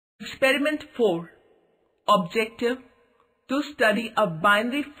Experiment 4. Objective: to study a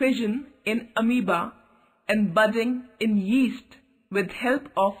binary fission in amoeba and budding in yeast with help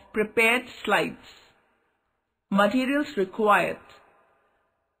of prepared slides. Materials required: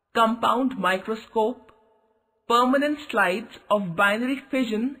 compound microscope, permanent slides of binary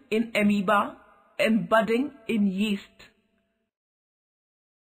fission in amoeba and budding in yeast.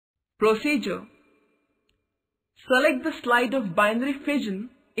 Procedure: select the slide of binary fission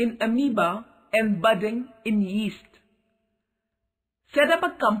in amoeba and budding in yeast. Set up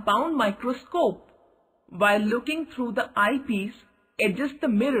a compound microscope. While looking through the eyepiece, adjust the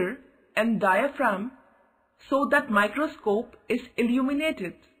mirror and diaphragm so that microscope is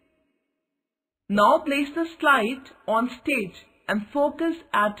illuminated. Now place the slide on stage and focus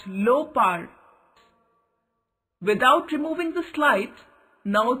at low power. Without removing the slide,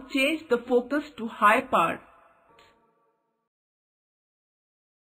 now change the focus to high power.